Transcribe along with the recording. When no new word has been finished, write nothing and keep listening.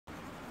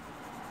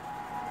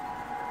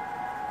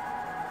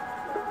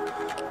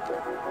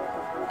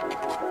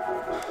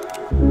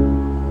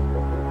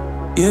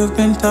You've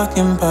been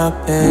talking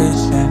about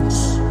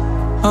patience,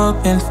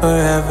 hoping for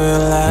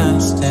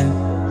everlasting.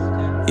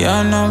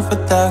 You're known for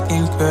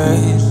talking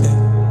crazy.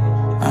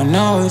 I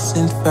know it's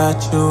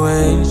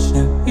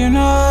infatuation. You know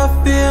how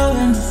I feel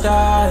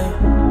inside.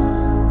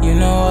 You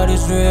know what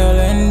is real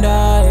and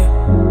I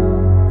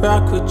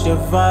rock with your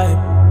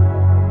vibe,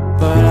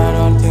 but I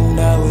don't think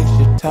that we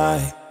should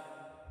tie.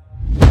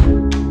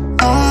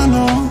 Oh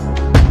no,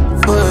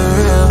 for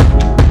real,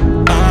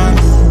 I'm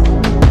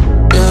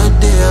the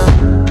deal.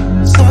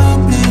 So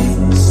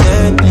please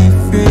set me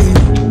free.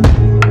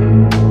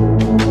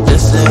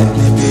 Just let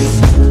me be.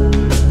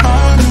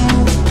 Oh no,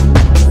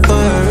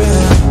 for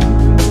real,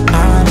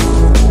 I'm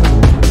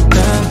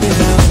the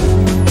deal.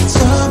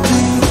 So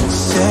please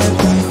set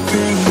me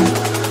free.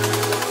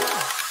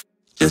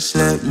 Just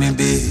let me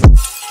be.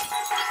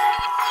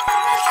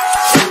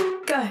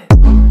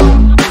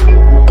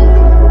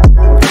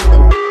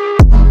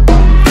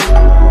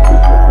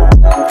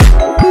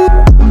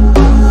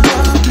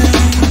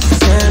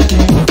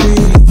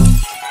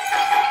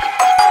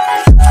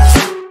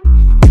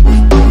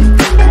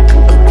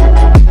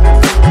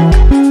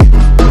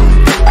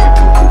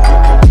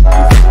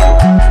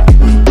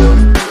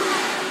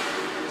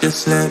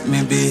 Just let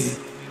me be.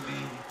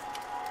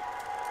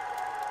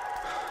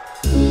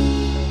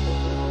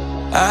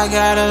 I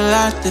got a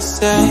lot to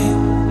say.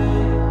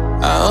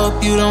 I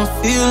hope you don't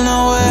feel no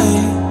way.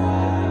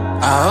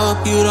 I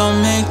hope you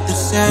don't make the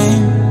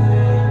same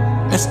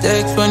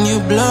mistakes when you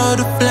blow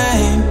the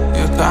flame.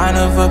 You're kind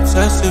of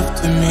obsessive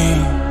to me.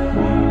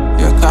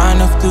 You're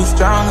kind of too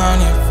strong on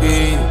your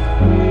feet.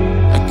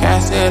 I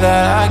can't say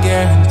that I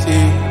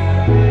guarantee,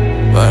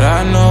 but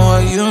I know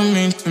what you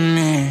mean to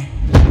me.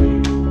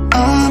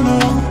 Oh no,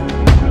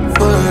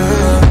 for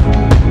real,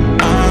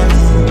 I'm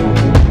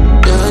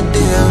the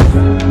deal.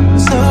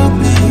 So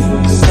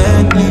please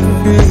set me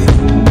free.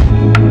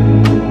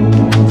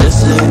 Just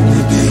let me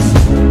be.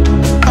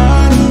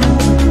 Oh no,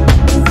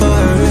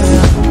 for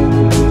real,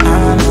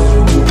 I'm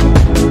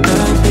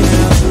the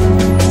deal.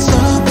 So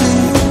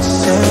please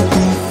set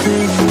me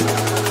free.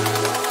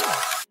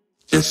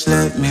 Just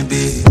let me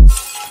be.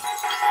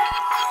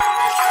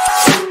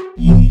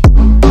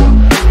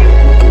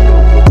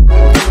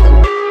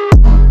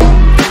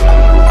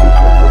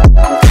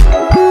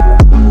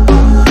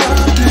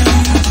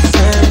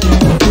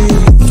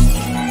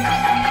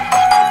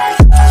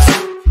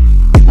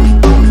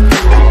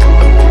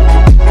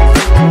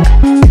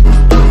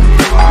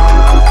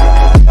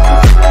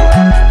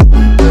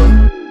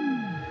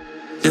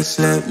 Just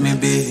let me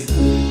be.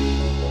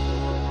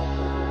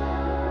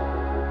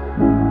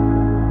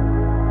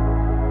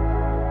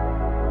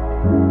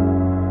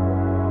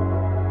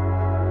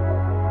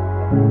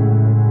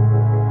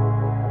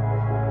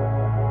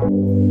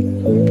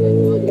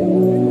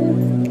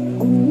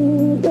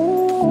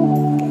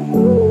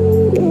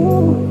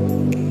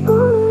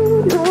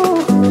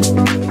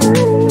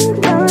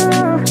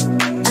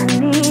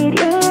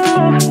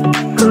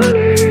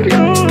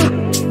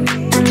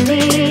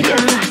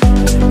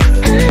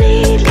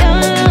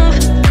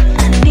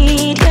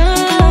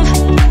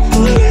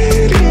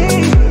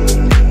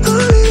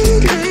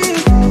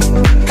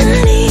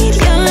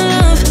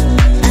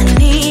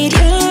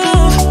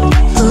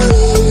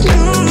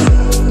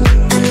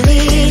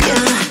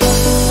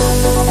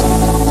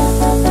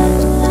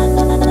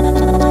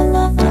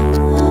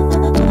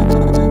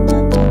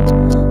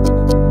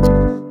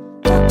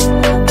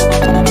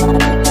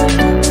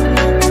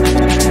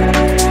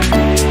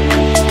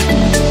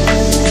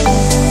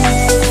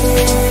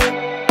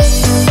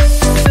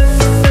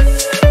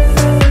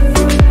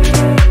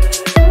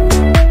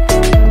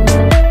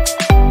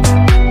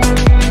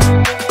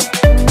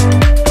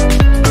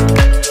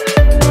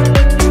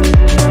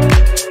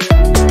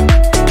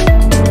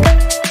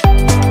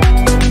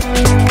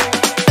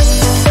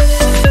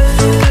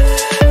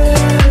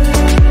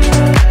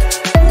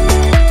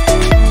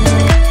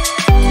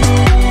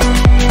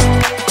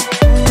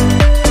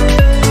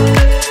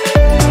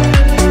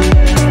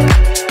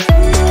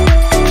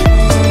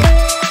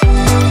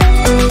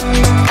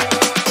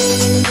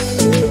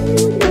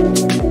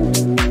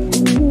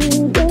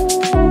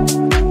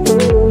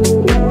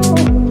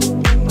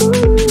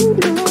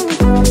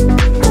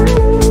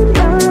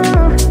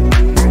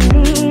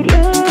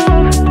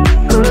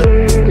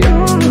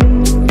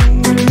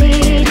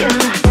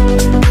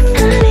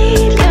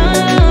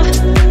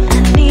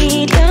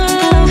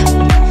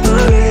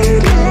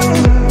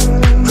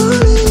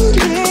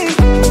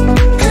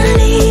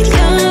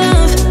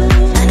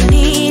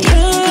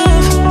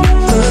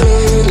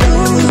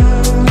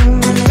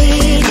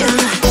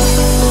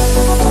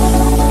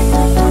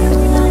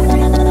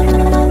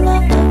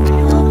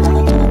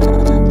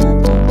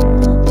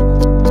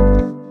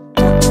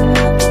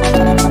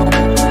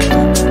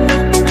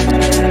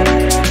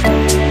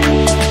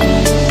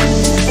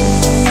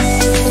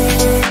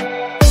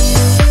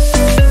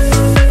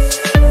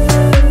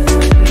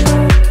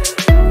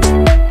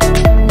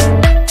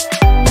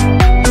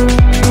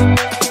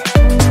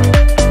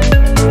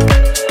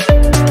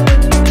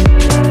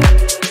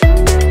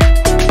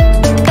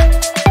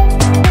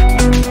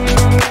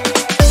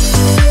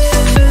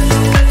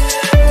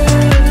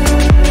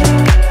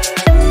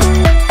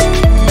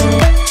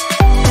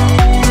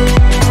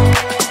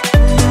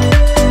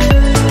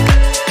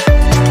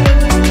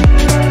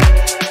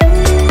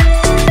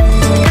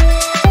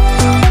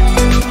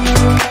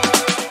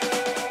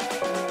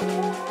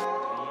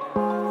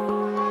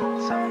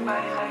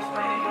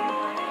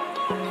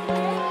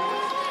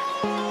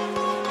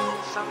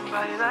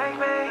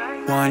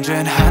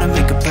 Wondering how to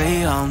make a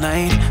play all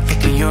night,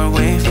 looking your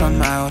way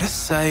from out of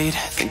sight,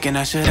 thinking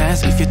I should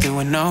ask if you're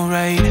doing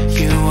alright.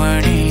 You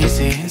weren't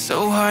easy,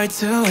 so hard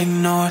to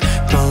ignore.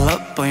 Pull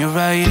up on your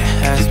right,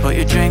 ask what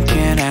you're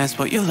drinking, ask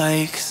what you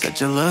like. Said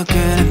you look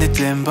good in the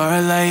dim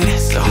bar light,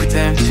 so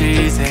damn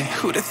cheesy.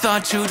 Who'd have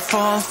thought you'd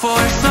fall for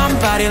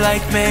somebody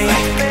like me?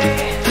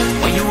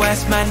 When you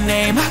asked my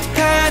name, I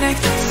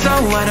panicked, so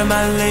out of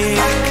my league.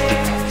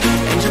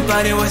 And your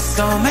body was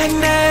so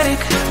magnetic.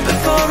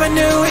 Before I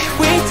knew it,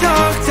 we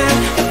talked, and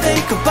I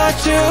think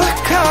about you a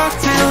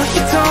cocktail.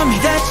 You told me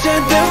that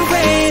you've been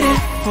waiting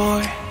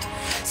for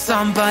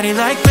somebody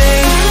like me.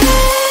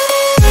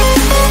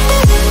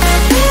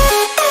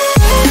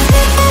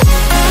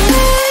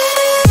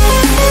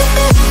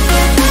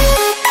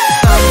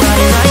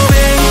 Somebody like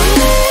me.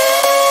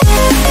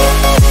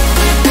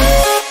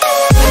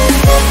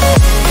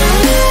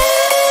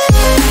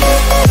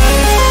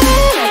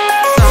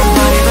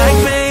 Somebody like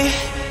me.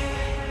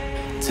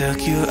 Took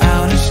you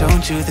out and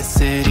showed you the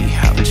city.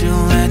 How'd you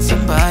let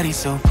somebody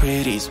so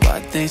pretty's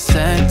what they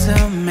said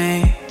to me?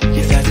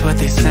 Yeah, that's what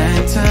they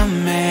said to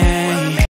me.